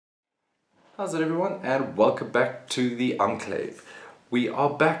How's it everyone, and welcome back to the Enclave. We are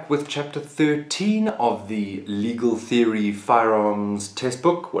back with chapter 13 of the Legal Theory Firearms test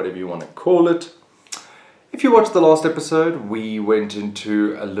book, whatever you want to call it. If you watched the last episode, we went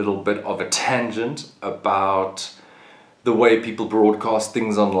into a little bit of a tangent about the way people broadcast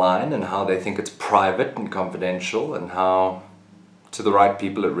things online and how they think it's private and confidential and how to the right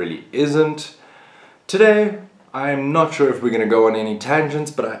people it really isn't. Today, I'm not sure if we're going to go on any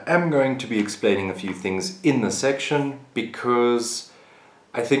tangents, but I am going to be explaining a few things in the section because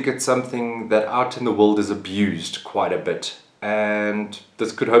I think it's something that out in the world is abused quite a bit, and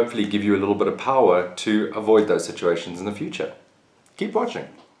this could hopefully give you a little bit of power to avoid those situations in the future. Keep watching.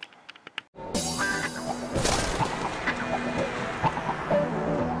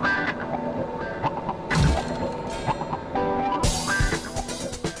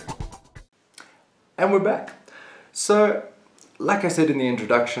 And we're back. So, like I said in the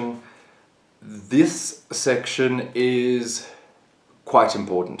introduction, this section is quite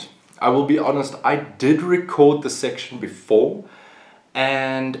important. I will be honest, I did record the section before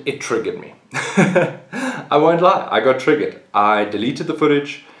and it triggered me. I won't lie, I got triggered. I deleted the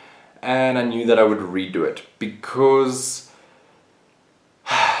footage and I knew that I would redo it because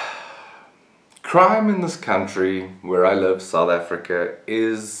crime in this country where I live, South Africa,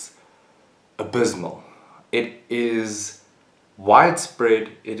 is abysmal. It is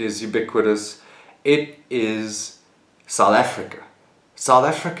widespread, it is ubiquitous, it is South Africa. South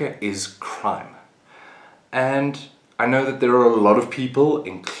Africa is crime. And I know that there are a lot of people,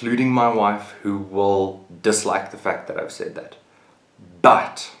 including my wife, who will dislike the fact that I've said that.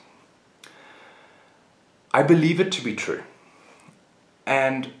 But I believe it to be true.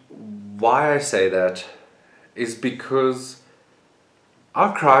 And why I say that is because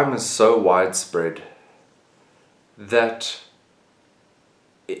our crime is so widespread that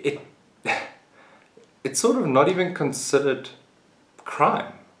it's sort of not even considered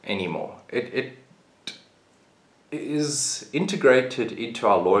crime anymore. It is integrated into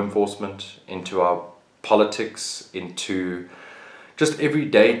our law enforcement, into our politics, into just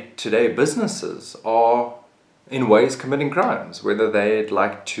everyday today businesses are in ways committing crimes, whether they'd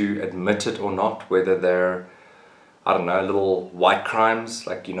like to admit it or not, whether they're, I don't know, little white crimes,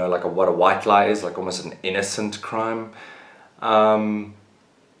 like, you know, like what a white lie is, like almost an innocent crime,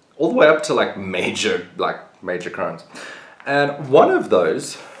 all the way up to like major crimes. And one of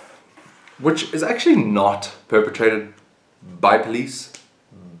those, which is actually not perpetrated by police,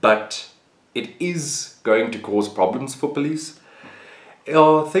 but it is going to cause problems for police,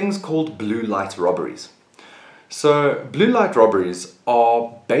 are things called blue light robberies. So blue light robberies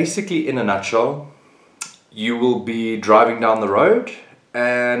are basically, in a nutshell, you will be driving down the road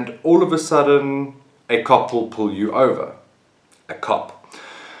and all of a sudden a cop will pull you over. A cop.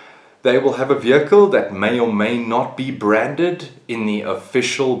 They will have a vehicle that may or may not be branded in the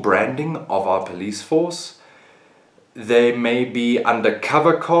official branding of our police force. They may be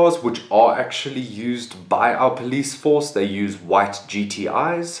undercover cars which are actually used by our police force. They use white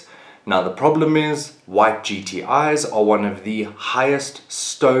GTIs. Now the problem is white GTIs are one of the highest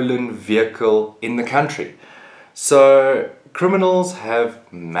stolen vehicle in the country. So criminals have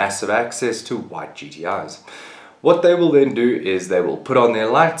massive access to white GTIs. What they will then do is they will put on their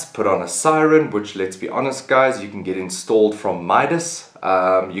lights, put on a siren, which, let's be honest guys, you can get installed from Midas.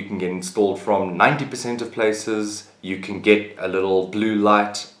 You can get installed from 90% of places. You can get a little blue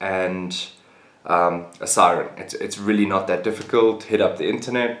light and a siren. It's really not that difficult. Hit up the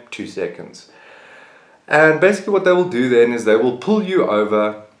internet, 2 seconds. And basically what they will do then is they will pull you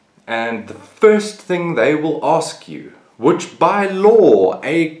over, and the first thing they will ask you, which by law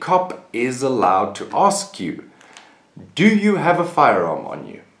a cop is allowed to ask you, do you have a firearm on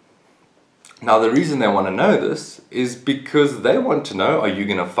you? Now the reason they want to know this is because they want to know, are you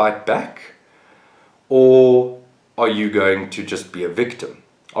going to fight back or are you going to just be a victim?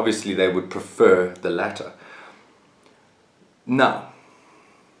 Obviously they would prefer the latter. Now,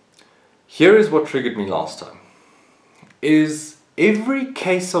 here is what triggered me last time. Is every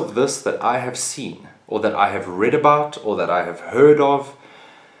case of this that I have seen or that I have read about or that I have heard of,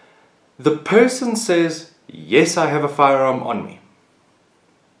 the person says, yes, I have a firearm on me.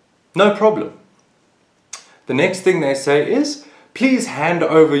 No problem. The next thing they say is, please hand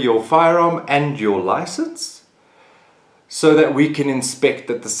over your firearm and your license so that we can inspect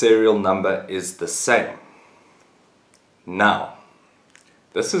that the serial number is the same. Now,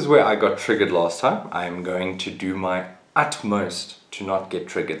 this is where I got triggered last time. I am going to do my utmost to not get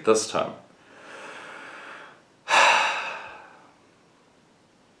triggered this time.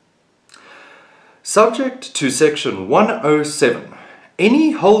 Subject to section 107,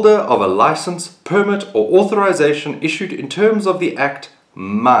 Any holder of a license, permit, or authorization issued in terms of the Act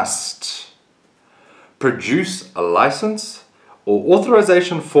must produce a license or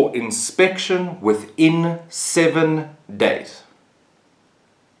authorization for inspection within 7 days.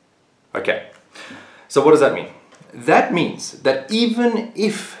 Okay, so what does that mean? That means that even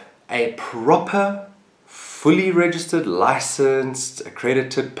if a proper, fully registered, licensed,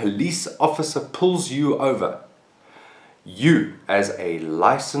 accredited police officer pulls you over, you, as a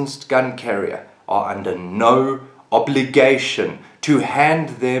licensed gun carrier, are under no obligation to hand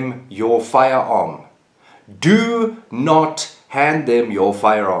them your firearm. Do not hand them your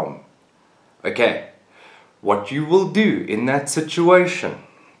firearm. Okay, what you will do in that situation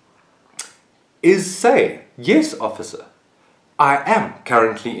is say, yes, officer, I am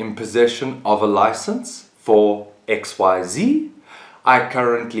currently in possession of a license for XYZ. I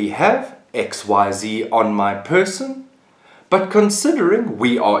currently have XYZ on my person. But considering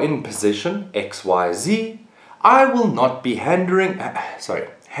we are in position XYZ, I will not be handing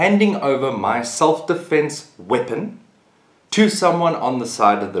over my self-defense weapon to someone on the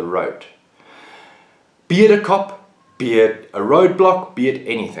side of the road. Be it a cop, be it a roadblock, be it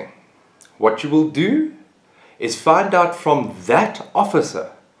anything. What you will do is find out from that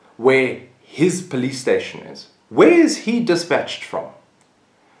officer where his police station is. Where is he dispatched from?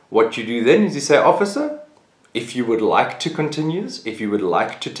 What you do then is you say, officer, if you would like to continue this, if you would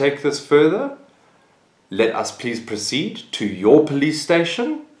like to take this further, let us please proceed to your police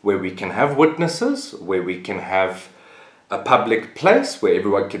station where we can have witnesses, where we can have a public place where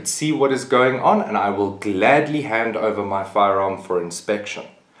everyone can see what is going on, and I will gladly hand over my firearm for inspection.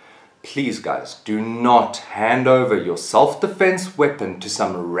 Please guys, do not hand over your self-defense weapon to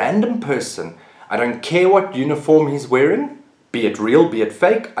some random person. I don't care what uniform he's wearing. Be it real, be it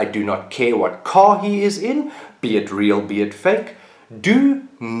fake, I do not care what car he is in, be it real, be it fake. Do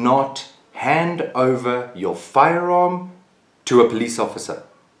not hand over your firearm to a police officer.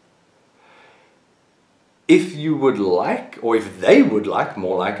 If you would like, or if they would like,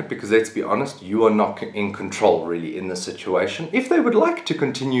 more like it, because let's be honest, you are not in control really in this situation. If they would like to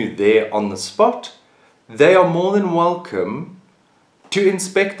continue there on the spot, they are more than welcome to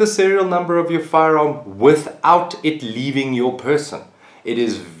inspect the serial number of your firearm without it leaving your person. It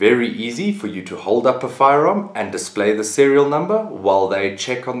is very easy for you to hold up a firearm and display the serial number while they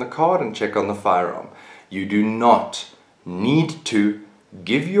check on the card and check on the firearm. You do not need to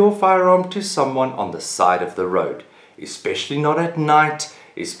give your firearm to someone on the side of the road, especially not at night,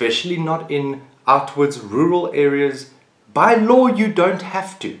 especially not in outwards rural areas. By law, you don't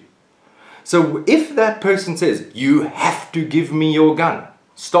have to. So if that person says, you have to give me your gun,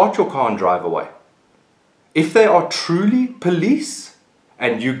 start your car and drive away. If they are truly police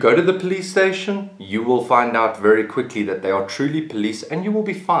and you go to the police station, you will find out very quickly that they are truly police and you will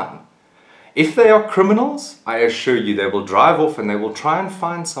be fine. If they are criminals, I assure you they will drive off and they will try and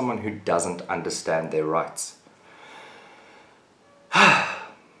find someone who doesn't understand their rights.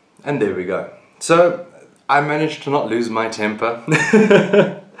 And there we go. So I managed to not lose my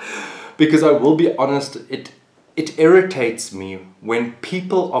temper. Because I will be honest, it irritates me when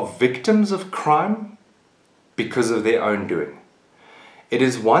people are victims of crime because of their own doing. It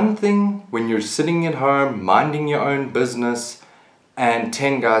is one thing when you're sitting at home, minding your own business, and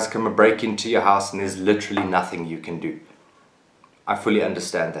 10 guys come and break into your house and there's literally nothing you can do. I fully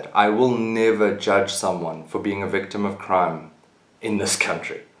understand that. I will never judge someone for being a victim of crime in this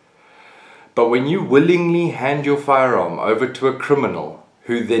country. But when you willingly hand your firearm over to a criminal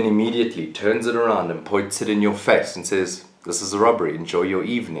who then immediately turns it around and points it in your face and says, this is a robbery, enjoy your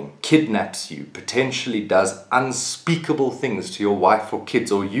evening, kidnaps you, potentially does unspeakable things to your wife or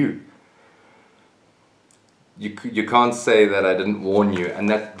kids or you. You can't say that I didn't warn you and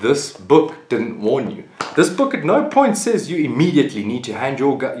that this book didn't warn you. This book at no point says you immediately need to hand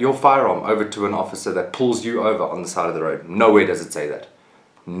your firearm over to an officer that pulls you over on the side of the road. Nowhere does it say that.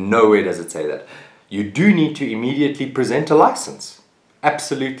 Nowhere does it say that. You do need to immediately present a license.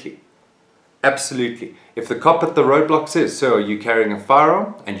 Absolutely. Absolutely. If the cop at the roadblock says, sir, are you carrying a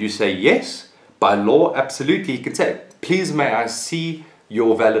firearm? And you say yes, by law, absolutely, he can say, please may I see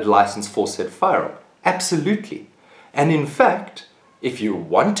your valid license for said firearm. Absolutely. And in fact, if you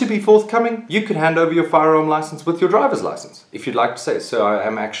want to be forthcoming, you could hand over your firearm license with your driver's license. If you'd like to say, sir, I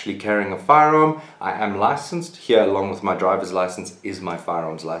am actually carrying a firearm, I am licensed, here along with my driver's license is my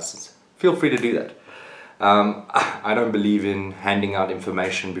firearms license. Feel free to do that. I don't believe in handing out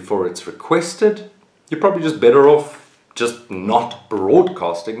information before it's requested. You're probably just better off just not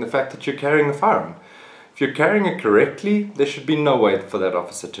broadcasting the fact that you're carrying a firearm. If you're carrying it correctly, there should be no way for that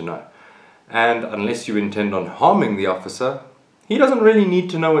officer to know. And unless you intend on harming the officer, he doesn't really need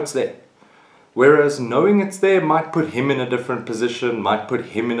to know it's there. Whereas knowing it's there might put him in a different position, might put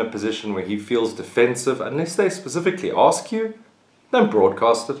him in a position where he feels defensive. Unless they specifically ask you, don't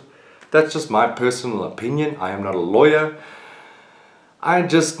broadcast it. That's just my personal opinion. I am not a lawyer. I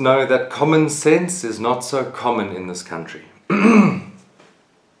just know that common sense is not so common in this country.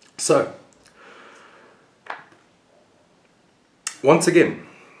 So, once again,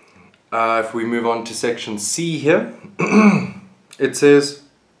 if we move on to section C here, it says,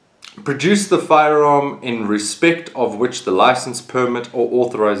 produce the firearm in respect of which the license, permit or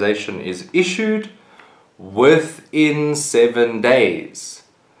authorization is issued within 7 days.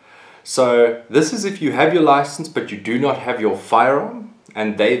 So this is if you have your license but you do not have your firearm,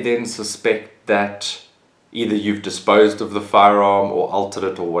 and they then suspect that either you've disposed of the firearm or altered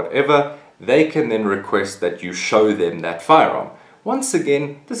it or whatever, they can then request that you show them that firearm. Once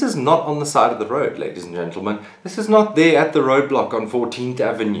again, this is not on the side of the road, ladies and gentlemen. This is not there at the roadblock on 14th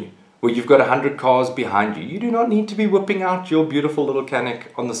Avenue where you've got 100 cars behind you. You do not need to be whipping out your beautiful little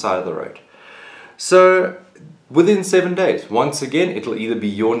Canic on the side of the road. So within 7 days, once again, it'll either be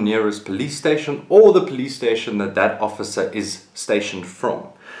your nearest police station or the police station that that officer is stationed from.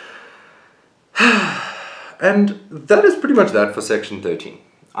 And that is pretty much that for section 13.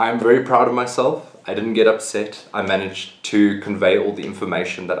 I'm very proud of myself. I didn't get upset. I managed to convey all the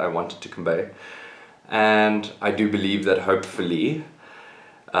information that I wanted to convey. And I do believe that hopefully,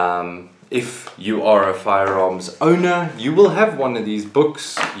 if you are a firearms owner, you will have one of these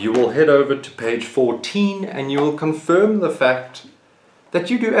books. You will head over to page 14 and you will confirm the fact that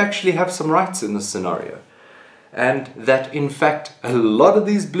you do actually have some rights in this scenario. And that in fact, a lot of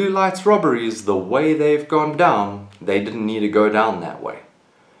these blue lights robberies, the way they've gone down, they didn't need to go down that way.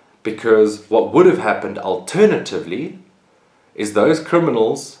 Because what would have happened alternatively is those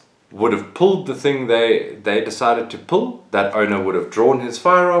criminals would have pulled the thing they decided to pull, that owner would have drawn his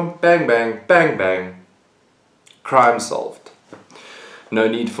firearm, bang, bang, bang, bang, crime solved. No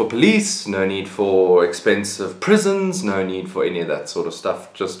need for police, no need for expensive prisons, no need for any of that sort of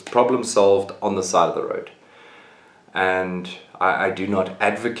stuff, just problem solved on the side of the road. And I do not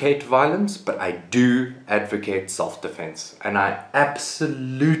advocate violence, but I do advocate self-defense. And I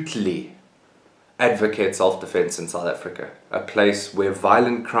absolutely advocate self-defense in South Africa, a place where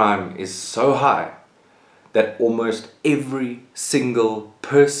violent crime is so high that almost every single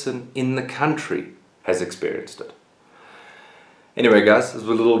person in the country has experienced it. Anyway guys, this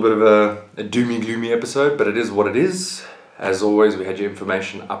was a little bit of a doomy gloomy episode, but it is what it is. As always, we had your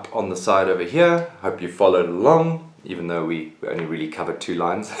information up on the side over here. Hope you followed along, even though we only really covered 2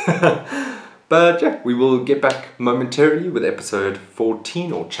 lines. But yeah, we will get back momentarily with episode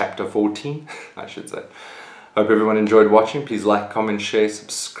 14, or chapter 14, I should say. Hope everyone enjoyed watching. Please like, comment, share,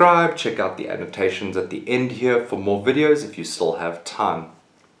 subscribe. Check out the annotations at the end here for more videos if you still have time.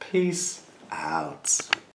 Peace out.